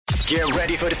Get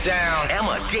ready for the sound.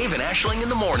 Emma, Dave, and Aisling in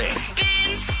the morning.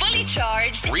 Spins Fully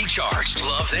Charged. Recharged.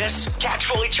 Love this? Catch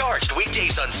Fully Charged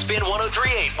weekdays on Spin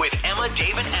 103.8 with Emma,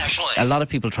 Dave, and Aisling. A lot of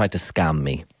people try to scam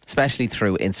me, especially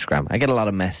through Instagram. I get a lot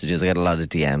of messages, I get a lot of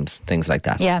DMs, things like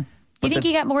that. Yeah. Do you think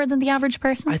you get more than the average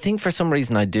person? I think for some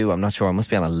reason I do. I'm not sure. I must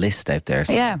be on a list out there.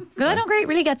 Yeah, because I don't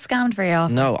really get scammed very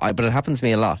often. No, but it happens to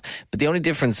me a lot. But the only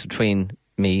difference between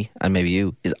me and maybe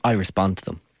you is I respond to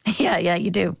them. Yeah,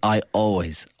 you do. I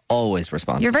always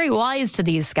respond. You're very wise to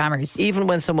these scammers. Even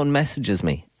when someone messages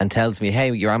me and tells me,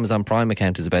 hey, your Amazon Prime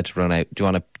account is about to run out. Do you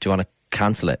want to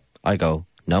cancel it? I go,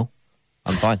 no,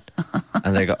 I'm fine.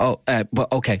 And they go, well,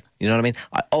 okay. You know what I mean?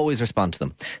 I always respond to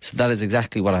them. So that is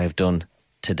exactly what I have done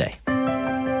today.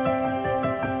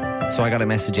 So I got a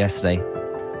message yesterday.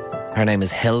 Her name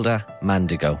is Hilda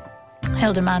Mandigo.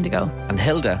 Hilda Mandigo. And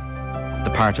Hilda,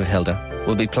 the part of Hilda,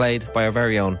 will be played by our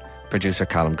very own producer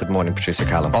Callum. Good morning, producer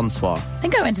Callum. Bonsoir. I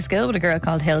think I went to school with a girl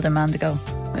called Hilda Mandigo.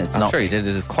 I'm sure you did.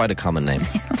 It is quite a common name.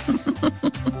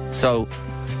 So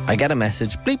I get a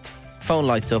message, bleep, phone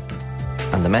lights up,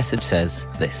 and the message says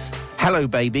this. Hello,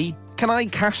 baby. Can I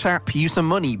cash app you some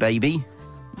money, baby?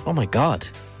 Oh my God.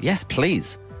 Yes,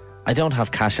 please. I don't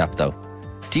have Cash App though.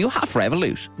 Do you have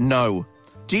Revolut? No.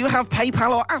 Do you have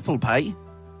PayPal or Apple Pay?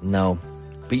 No.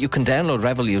 But you can download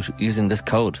Revolut using this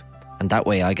code. And that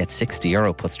way I get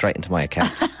 €60 put straight into my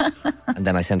account. And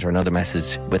then I sent her another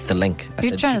message with the link.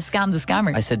 You're trying to scam the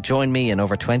scammer. I said, join me and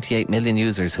over 28 million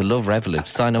users who love Revolut.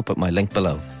 Sign up at my link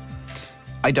below.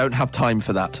 I don't have time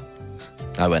for that.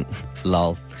 I went,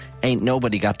 lol. Ain't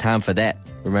nobody got time for that.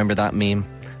 Remember that meme?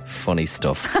 Funny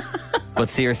stuff. But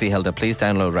seriously, Hilda, please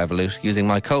download Revolut using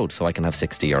my code so I can have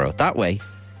 €60. That way,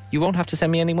 you won't have to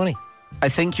send me any money. I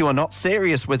think you are not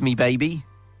serious with me, baby.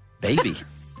 Baby?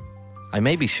 I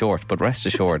may be short, but rest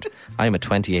assured, I am a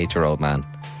 28-year-old man.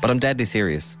 But I'm deadly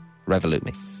serious. Revolut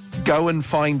me. Go and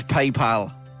find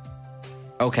PayPal.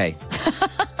 Okay.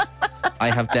 I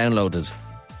have downloaded.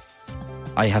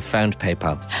 I have found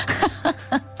PayPal.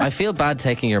 I feel bad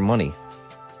taking your money.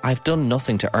 I've done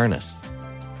nothing to earn it.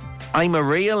 I'm a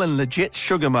real and legit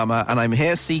sugar mama, and I'm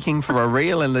here seeking for a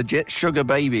real and legit sugar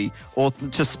baby, or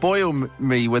to spoil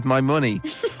me with my money.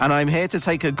 And I'm here to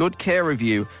take a good care of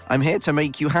you. I'm here to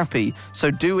make you happy. So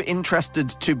do interested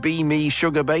to be me,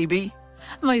 sugar baby?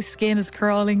 My skin is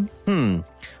crawling.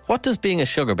 What does being a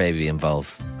sugar baby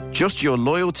involve? Just your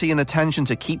loyalty and attention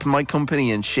to keep my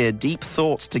company and share deep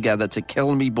thoughts together to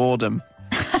kill me boredom.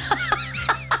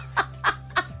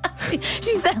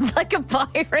 She sounds like a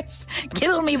pirate.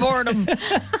 Kill me boredom.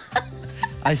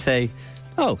 I say,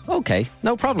 oh, okay,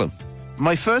 no problem.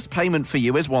 My first payment for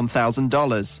you is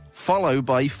 $1,000, followed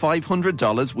by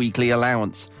 $500 weekly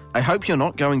allowance. I hope you're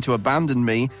not going to abandon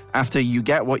me after you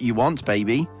get what you want,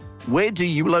 baby. Where do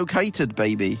you located,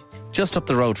 baby? Just up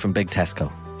the road from Big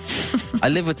Tesco. I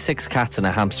live with 6 cats and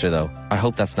a hamster, though. I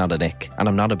hope that's not an ick, and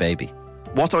I'm not a baby.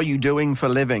 What are you doing for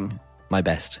living? My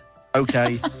best.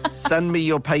 Okay, send me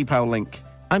your PayPal link.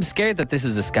 I'm scared that this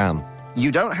is a scam.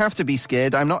 You don't have to be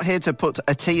scared. I'm not here to put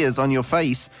a tears on your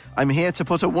face. I'm here to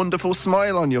put a wonderful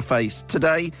smile on your face.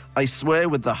 Today, I swear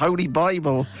with the Holy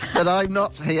Bible that I'm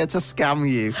not here to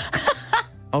scam you.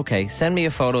 Okay, send me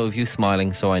a photo of you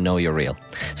smiling so I know you're real.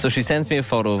 So she sends me a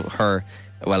photo of her.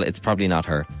 Well, it's probably not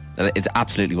her. It's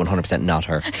absolutely 100% not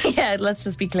her. Yeah, let's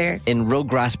just be clear. In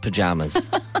Rugrat pyjamas.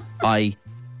 I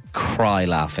cry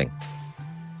laughing.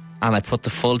 And I put the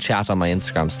full chat on my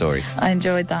Instagram story. I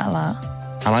enjoyed that a lot.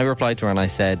 And I replied to her and I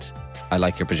said, I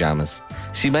like your pyjamas.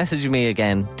 She messaged me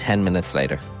again 10 minutes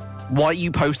later. Why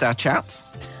you post our chats?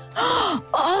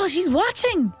 Oh, she's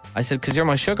watching. I said, because you're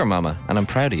my sugar mama and I'm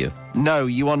proud of you. No,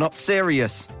 you are not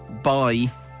serious.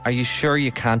 Bye. Are you sure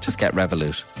you can't just get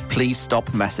Revolut? Please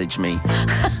stop message me.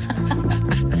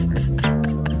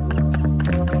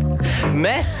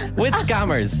 Mess with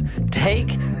scammers.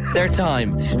 Take their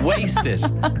time. Waste it.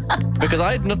 Because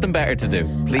I had nothing better to do.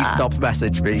 Please stop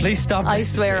message me. Please stop. I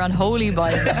swear on Holy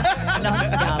Bible. Not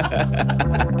scam.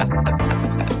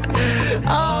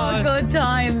 Oh, good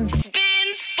times.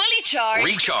 Spins Fully Charged.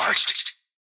 Recharged.